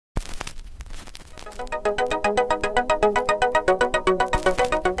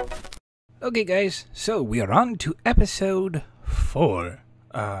Okay, guys, so we are on to episode 4.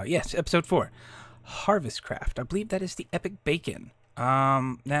 Yes, episode 4. Harvestcraft. I believe that is the epic bacon.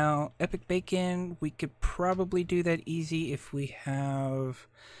 Now, epic bacon, we could probably do that easy if we have,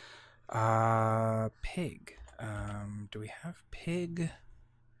 pig. Do we have pig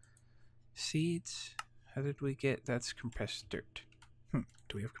seeds? How did we get, that's compressed dirt. Do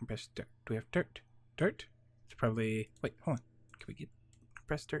we have compressed dirt? Do we have dirt? Dirt? It's probably, wait, hold on. Can we get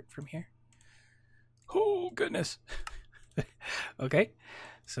compressed dirt from here? Oh, goodness. Okay,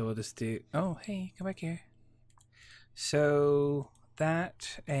 so we'll just do, oh, hey, come back here. So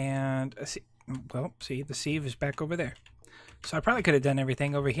that, and well, see, the sieve is back over there. So I probably could have done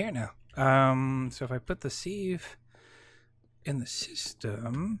everything over here now. So if I put the sieve in the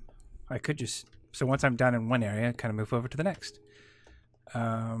system, I could just, so once I'm done in one area, kind of move over to the next.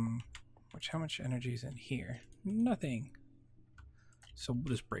 Which, how much energy is in here? Nothing. So we'll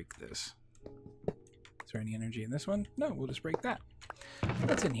just break this. Is there any energy in this one? No, we'll just break that.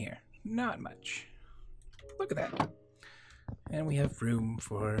 What's in here? Not much. Look at that. And we have room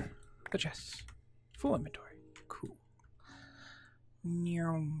for the chests. Full inventory. Cool.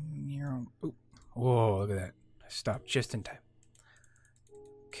 Ooh. Whoa, look at that. I stopped just in time.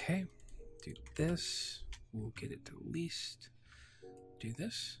 Okay. Do this. We'll get it to least. Do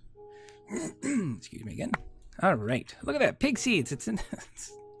this. Excuse me again. All right. Look at that. Pig seeds. It's in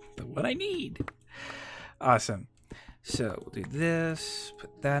it's what I need. Awesome. So we'll do this,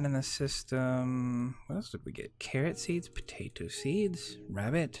 put that in the system. What else did we get? Carrot seeds, potato seeds,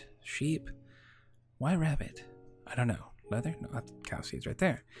 rabbit, sheep. Why rabbit? I don't know. Leather? No, that's cow seeds right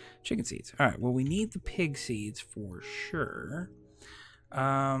there. Chicken seeds. All right, well, we need the pig seeds for sure.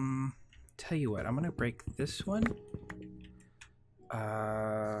 Tell you what, I'm going to break this one.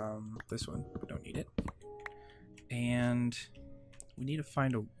 This one, we don't need it. And we need to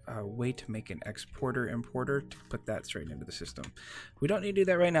find a way to make an exporter-importer to put that straight into the system. We don't need to do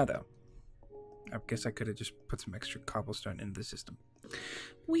that right now, though. I guess I could have just put some extra cobblestone into the system.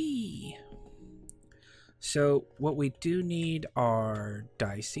 Whee! So what we do need are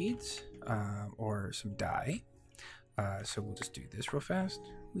dye seeds, or some dye. So we'll just do this real fast.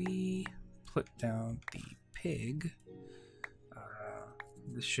 We put down the pig.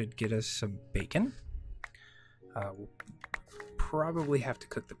 This should get us some bacon. We'll probably have to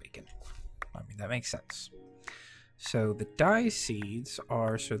cook the bacon. I mean, that makes sense. So the dye seeds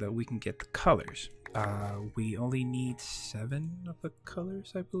are so that we can get the colors. We only need 7 of the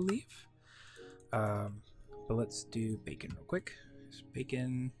colors, I believe. But let's do bacon real quick. It's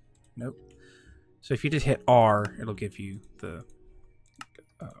bacon. Nope. So if you just hit R, it'll give you the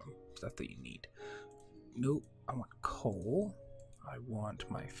stuff that you need. Nope. I want coal. I want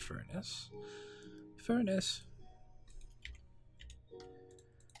my furnace. Furnace.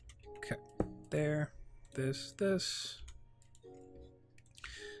 Okay, there, this.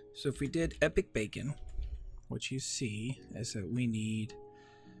 So if we did epic bacon, what you see is that we need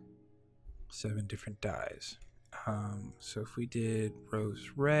 7 different dyes. So if we did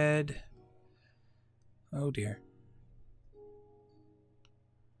rose red, oh dear.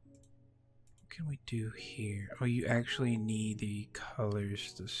 What can we do here? Oh, you actually need the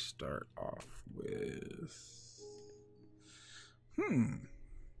colors to start off with.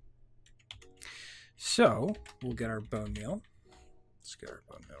 So, we'll get our bone meal. Let's get our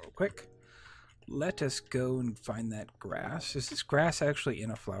bone meal real quick. Let us go and find that grass. Is this grass actually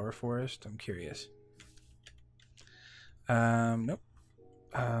in a flower forest? I'm curious. Nope.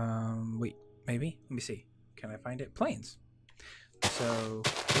 Wait, maybe? Let me see. Can I find it? Plains. So,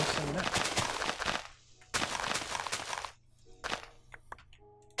 this and that.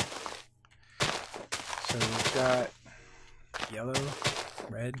 So, we've got yellow,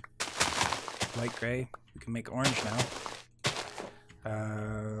 red, light gray. We can make orange now.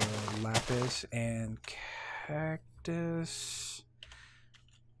 Lapis and cactus.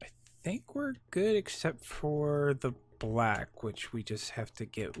 I think we're good except for the black, which we just have to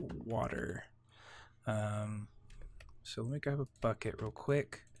get water. So let me grab a bucket real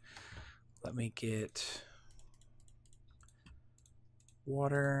quick. Let me get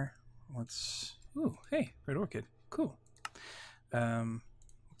water. Ooh, hey, red orchid. Cool.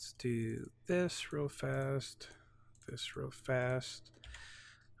 Let's do this real fast. This real fast.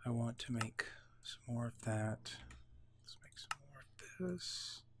 I want to make some more of that. Let's make some more of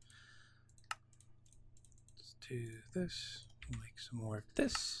this. Let's do this. Make some more of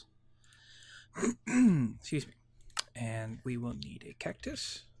this. Excuse me. And we will need a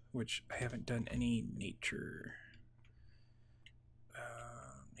cactus, which I haven't done any nature.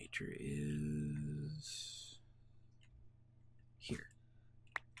 Nature is is here.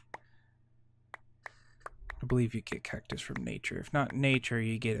 I believe you get cactus from nature. If not nature,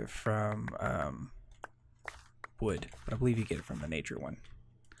 you get it from wood. But I believe you get it from the nature one.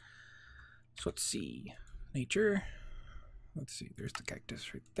 So let's see. Nature. Let's see. There's the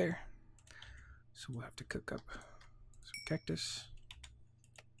cactus right there. So we'll have to cook up some cactus.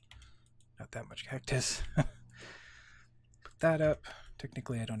 Not that much cactus. Put that up.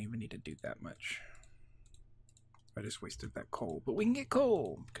 Technically, I don't even need to do that much. I just wasted that coal. But we can get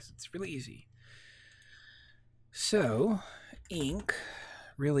coal because it's really easy. So, ink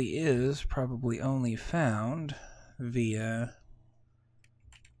really is probably only found via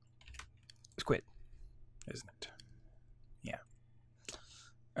squid, isn't it? Yeah.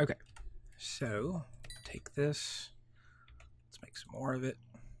 Okay. So, take this. Let's make some more of it.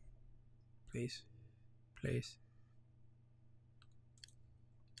 Please. Please.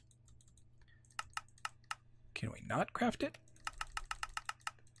 Can we not craft it?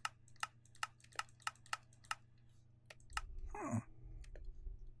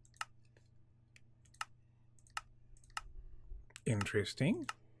 Interesting.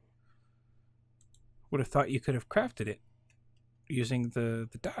 Would have thought you could have crafted it using the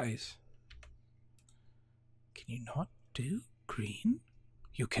dyes. Can you not do green?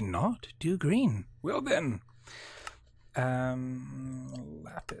 You cannot do green. Well then.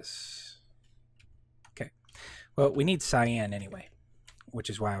 Lapis. Okay. Well, we need cyan anyway, which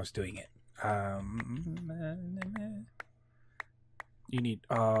is why I was doing it. You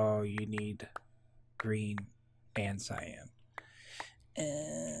need green and cyan.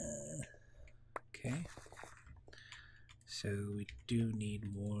 Okay. So we do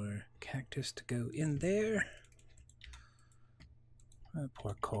need more cactus to go in there. Oh,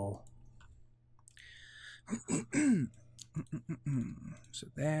 poor coal. So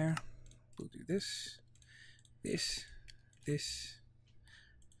there. We'll do this. This.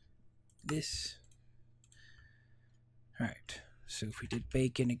 Alright. So if we did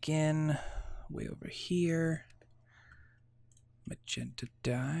bacon again, way over here. Magenta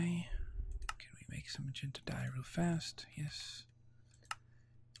dye. Can we make some magenta dye real fast? Yes.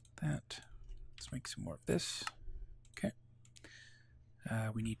 That. Let's make some more of this. Okay.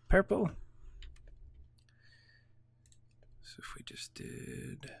 We need purple. So if we just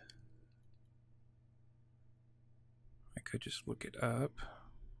did... I could just look it up.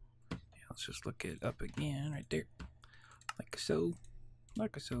 Yeah, let's just look it up again right there. Like so.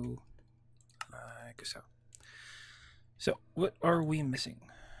 Like so. Like so. So, what are we missing?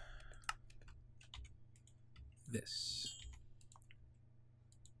 This.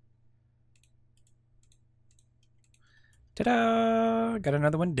 Ta-da! Got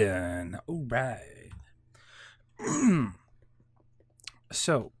another one done. All right.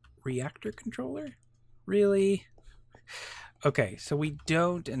 So, reactor controller? Really? Okay, so we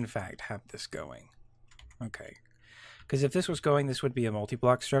don't, in fact, have this going. Okay. Because if this was going, this would be a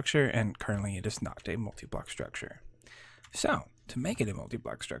multi-block structure, and currently it is not a multi-block structure. So, to make it a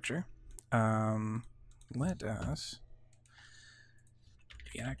multi-block structure, let us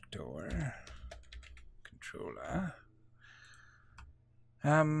reactor controller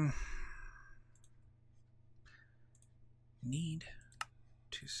need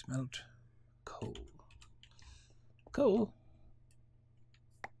to smelt coal. Coal?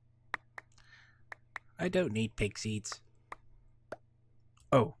 I don't need pig seeds.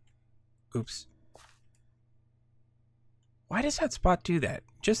 Oh, oops. Why does that spot do that?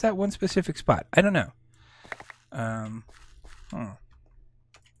 Just that one specific spot. I don't know.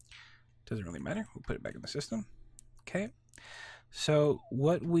 Doesn't really matter. We'll put it back in the system. Okay. So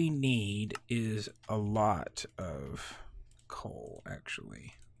what we need is a lot of coal,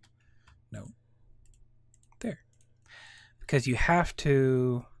 actually. No. There. Because you have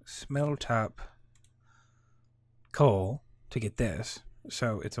to smelt up coal to get this.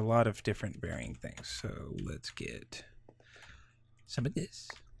 So it's a lot of different varying things. So let's get some of this,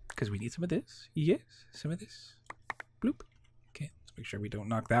 because we need some of this. Yes, some of this. Bloop. Okay, let's make sure we don't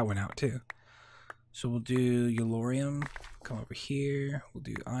knock that one out too. So we'll do yellorium. Come over here. We'll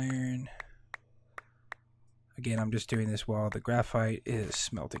do iron. Again, I'm just doing this while the graphite is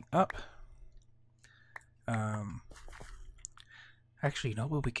smelting up. Actually, you know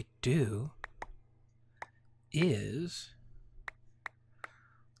what we could do is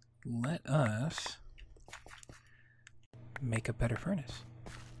let us make a better furnace.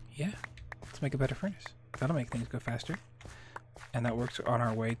 Yeah, let's make a better furnace. That'll make things go faster. And that works on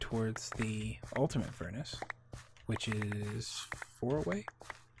our way towards the ultimate furnace, which is 4 away.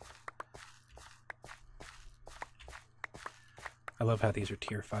 I love how these are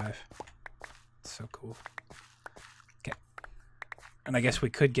tier 5. So cool. Okay. And I guess we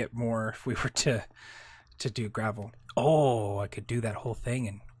could get more if we were to do gravel. Oh, I could do that whole thing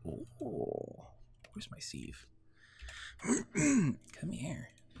and oh, where's my sieve? Come here.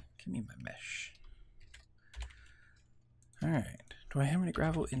 Give me my mesh. Alright. Do I have any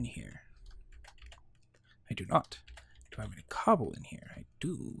gravel in here? I do not. Do I have any cobble in here? I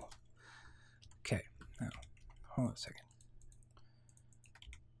do. Okay. Now, hold on a second.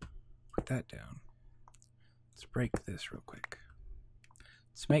 Put that down. Let's break this real quick.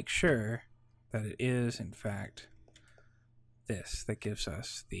 Let's make sure that it is, in fact, this that gives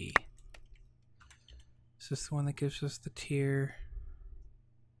us the... Is this the one that gives us the tier?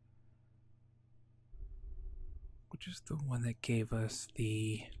 Which is the one that gave us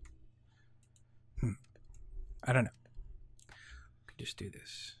the... I don't know. We could just do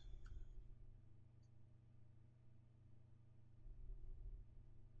this.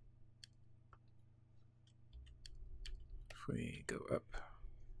 If we go up,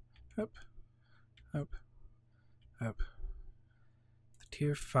 up, up, up. The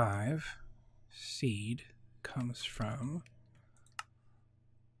tier 5 seed comes from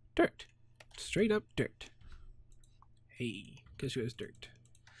dirt. Straight up dirt. Hey, guess who has dirt?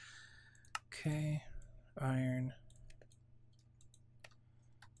 Okay, iron.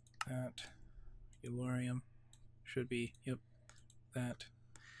 That. Yellorium. Should be, yep, that.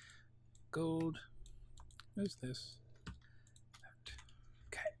 Gold. What is this? That.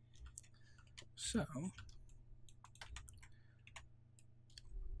 Okay. So.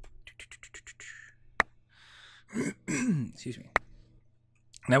 Excuse me.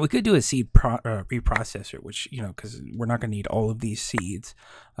 Now we could do a seed reprocessor, which, you know, because we're not going to need all of these seeds.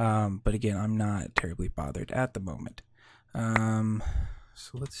 But again, I'm not terribly bothered at the moment.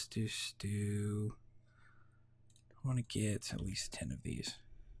 So let's just do, I want to get at least 10 of these.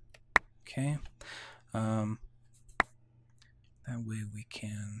 Okay. That way we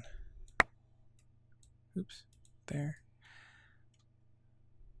can, oops, there.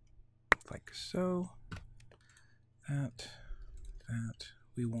 Like so. That.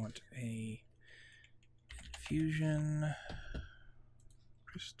 We want a infusion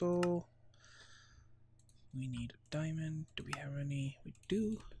crystal. We need a diamond. Do we have any? We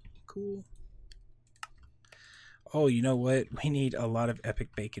do. Cool. Oh, you know what? We need a lot of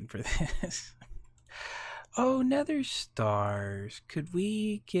epic bacon for this. Oh, nether stars. Could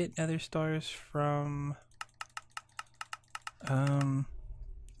we get nether stars from...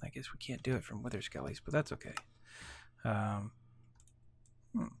 I guess we can't do it from wither skellies, but that's okay.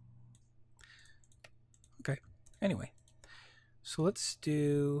 Okay. Anyway, so let's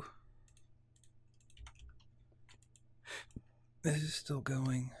do... This is still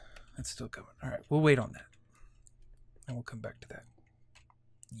going. That's still going. All right, we'll wait on that. And we'll come back to that.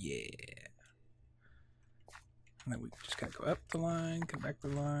 Yeah. And then we just gotta go up the line, come back the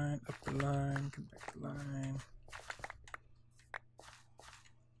line, up the line, come back the line.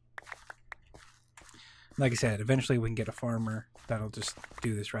 Like I said, eventually we can get a farmer that'll just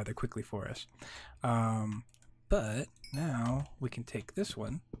do this rather quickly for us. But now we can take this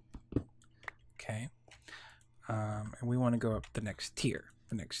one. Okay. And we want to go up the next tier.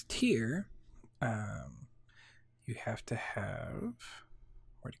 The next tier, you have to have,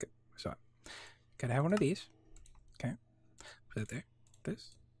 where'd it go? So, gotta have one of these. Okay. Put it there.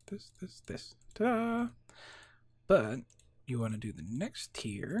 This. Ta-da! But you want to do the next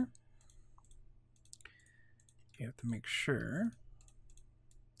tier. You have to make sure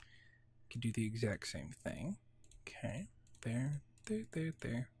you can do the exact same thing. Okay. There.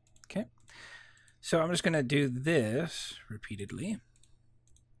 Okay. So I'm just going to do this repeatedly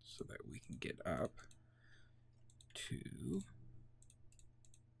so that we can get up to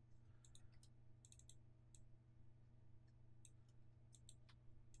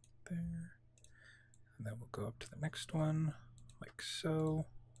there. And then we'll go up to the next one like so.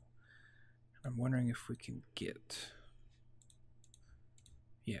 I'm wondering if we can get...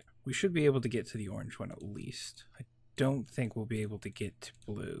 Yeah, we should be able to get to the orange one at least. I don't think we'll be able to get to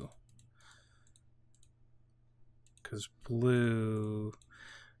blue. Because blue...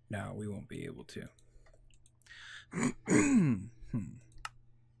 No, we won't be able to.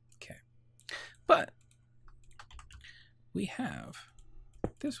 Okay. But we have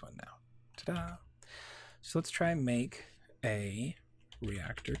this one now. Ta-da! So let's try and make a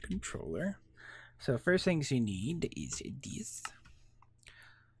reactor controller. So first things you need is this.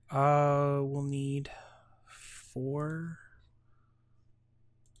 We'll need 4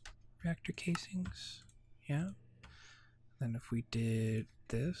 reactor casings. Yeah. Then if we did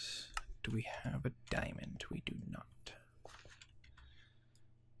this, do we have a diamond? We do not.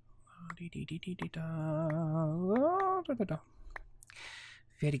 Very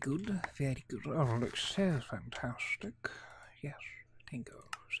good, very good. Oh, looks so fantastic. Yes, Tingo.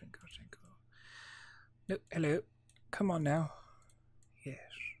 No, hello. Come on now. Yes.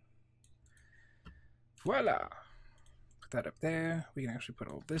 Voila. Put that up there. We can actually put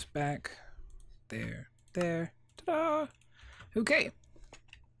all this back. There. Ta-da! Okay.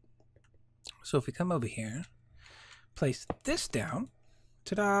 So if we come over here, place this down.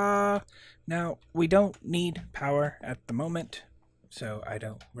 Ta-da! Now, we don't need power at the moment, so I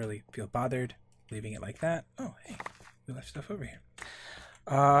don't really feel bothered leaving it like that. Oh, hey, we left stuff over here.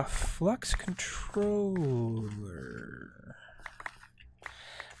 Flux controller.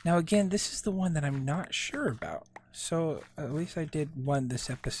 Now again, this is the one that I'm not sure about. So at least I did one this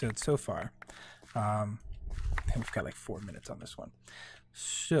episode so far. And we've got like 4 minutes on this one.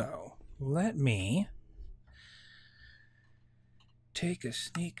 So let me take a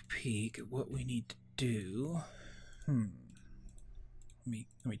sneak peek at what we need to do. Let me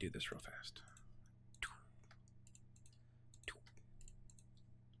do this real fast.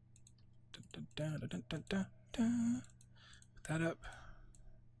 Put that up.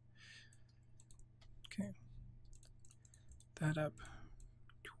 Okay. That up.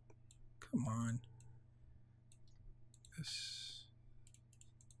 Come on. This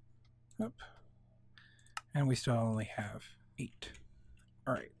up. And we still only have 8.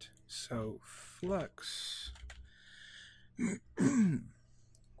 Alright, so flux.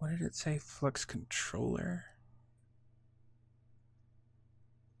 What did it say? Flux controller?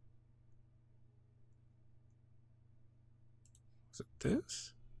 Is it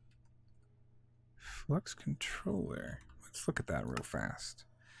this? Flux controller. Let's look at that real fast.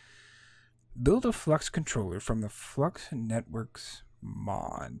 Build a flux controller from the Flux Networks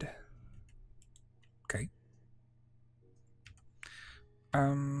mod. Okay.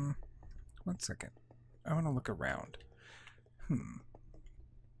 1 second. I want to look around.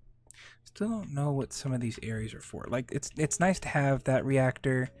 Still don't know what some of these areas are for. Like, it's nice to have that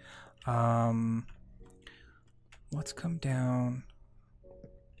reactor. Let's come down.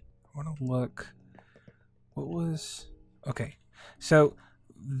 I want to look. What was... Okay. So,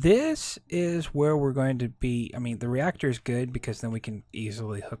 this is where we're going to be... I mean, the reactor is good because then we can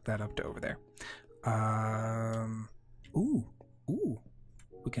easily hook that up to over there. Ooh.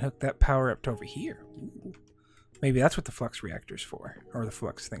 We can hook that power up to over here. Ooh. Maybe that's what the flux reactor's for, or the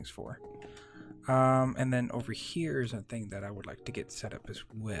flux thing's for. And then over here is a thing that I would like to get set up as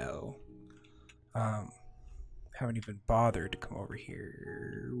well. Haven't even bothered to come over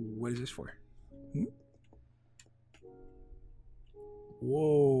here. What is this for?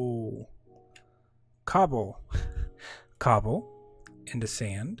 Whoa. Cobble. Cobble into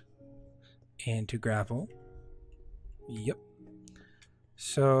sand into gravel. Yep.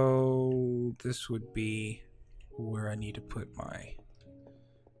 So this would be where I need to put my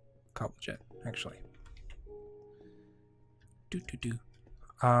cobble jet, actually. I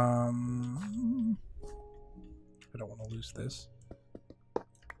don't want to lose this.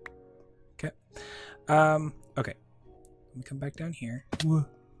 Okay. Okay. Let me come back down here. Whoa.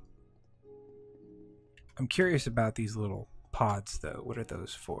 I'm curious about these little pods, though. What are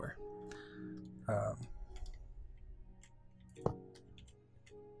those for?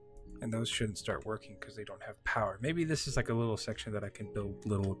 And those shouldn't start working because they don't have power. Maybe this is like a little section that I can build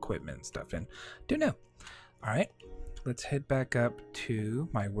little equipment and stuff in. Don't know. All right. Let's head back up to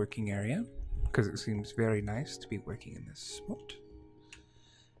my working area because it seems very nice to be working in this spot.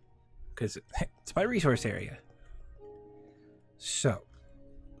 Because it's my resource area. So,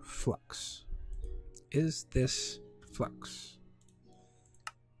 flux. Is this flux?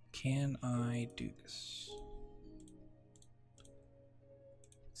 Can I do this?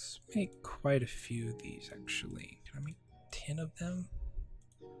 Let's make quite a few of these, actually. Can I make 10 of them?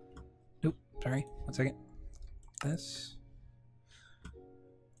 Nope, sorry. 1 second. This.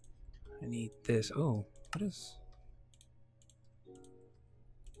 I need this. Oh, what is...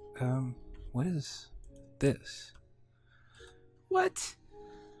 what is this? What?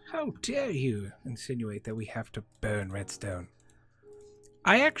 How dare you insinuate that we have to burn redstone?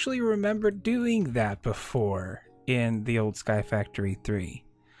 I actually remember doing that before in the old SkyFactory 3.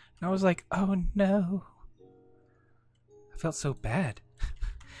 And I was like, oh no. I felt so bad.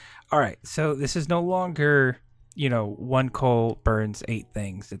 Alright, so this is no longer, you know, 1 coal burns 8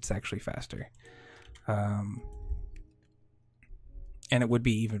 things. It's actually faster. And it would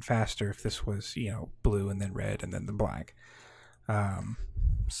be even faster if this was, you know, blue and then red and then the black.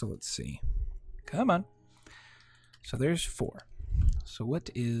 So let's see. Come on. So there's 4. So what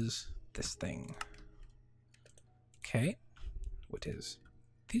is this thing? Okay. What is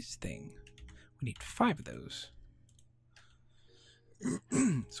this thing? We need 5 of those.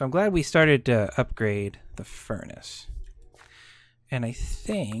 So I'm glad we started to upgrade the furnace. And I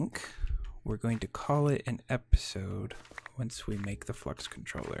think we're going to call it an episode once we make the flux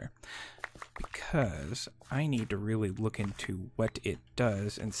controller, because I need to really look into what it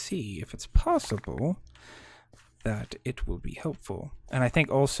does and see if it's possible that it will be helpful. And I think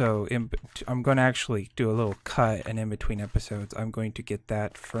also I'm going to actually do a little cut, and in between episodes I'm going to get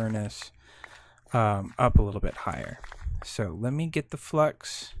that furnace up a little bit higher. So let me get the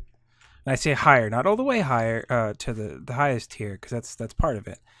flux. And I say higher, not all the way higher to the highest tier, because that's part of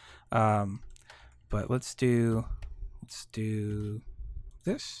it. But let's do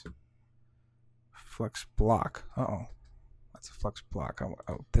this flux block. Uh-oh, that's a flux block.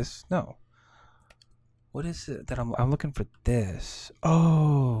 Oh, this, no. What is it that I'm looking for? This.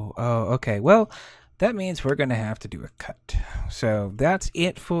 Oh, okay. Well, that means we're gonna have to do a cut. So that's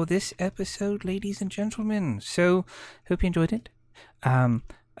it for this episode, ladies and gentlemen. So hope you enjoyed it.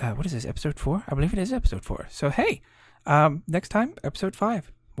 What is this, episode 4? I believe it is episode 4. So hey, next time, episode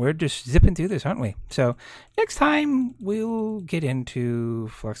 5. We're just zipping through this, aren't we? So next time we'll get into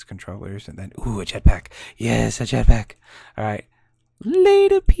flux controllers, and then a jetpack. Yes, a jetpack. All right,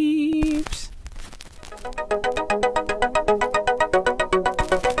 later, peeps.